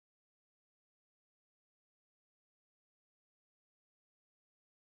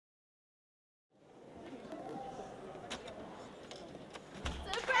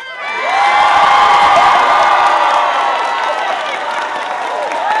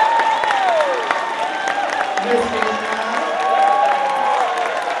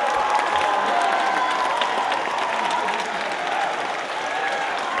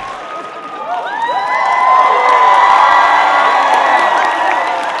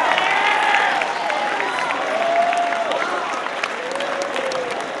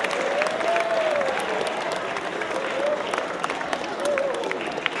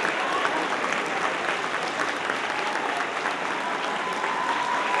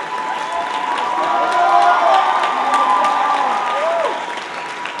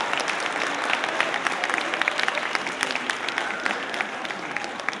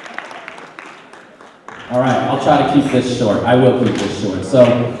I'll try to keep this short. I will keep this short. So,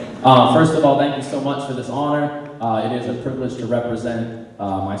 first of all, thank you so much for this honor. It is a privilege to represent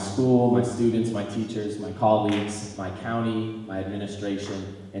my school, my students, my teachers, my colleagues, my county, my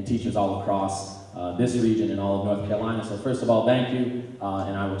administration, and teachers all across this region and all of North Carolina. So first of all, thank you,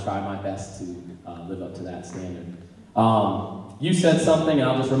 and I will try my best to live up to that standard. You said something, and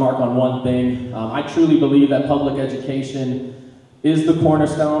I'll just remark on one thing. I truly believe that public education is the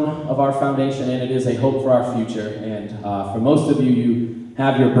cornerstone of our foundation, and it is a hope for our future. And for most of you, you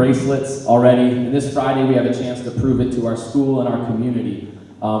have your bracelets already. And this Friday, we have a chance to prove it to our school and our community.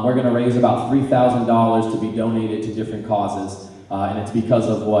 We're going to raise about $3,000 to be donated to different causes. And it's because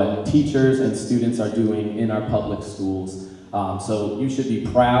of what teachers and students are doing in our public schools. So you should be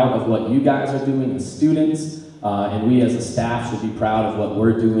proud of what you guys are doing as students, and we as a staff should be proud of what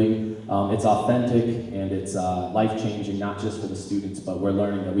we're doing. It's authentic and it's life-changing, not just for the students, but we're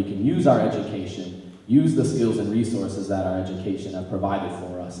learning that we can use our education, use the skills and resources that our education have provided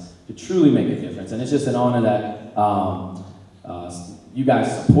for us to truly make a difference. And it's just an honor that you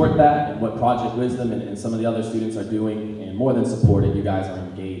guys support that and what Project Wisdom and some of the other students are doing, and more than support it, you guys are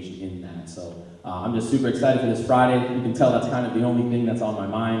engaged in that. So I'm just super excited for this Friday. You can tell that's kind of the only thing that's on my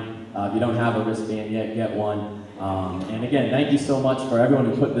mind. If you don't have a wristband yet, get one. And again, thank you so much for everyone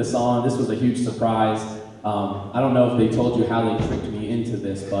who put this on. This was a huge surprise. I don't know if they told you how they tricked me into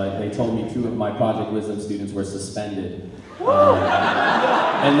this, but they told me 2 of my Project Wisdom students were suspended.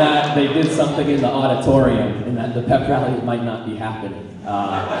 And that they did something in the auditorium, and that the pep rally might not be happening.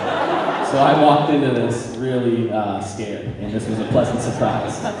 So I walked into this really scared, and this was a pleasant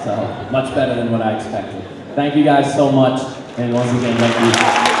surprise. So much better than what I expected. Thank you guys so much, and once again,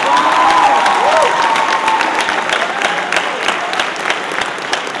 thank you.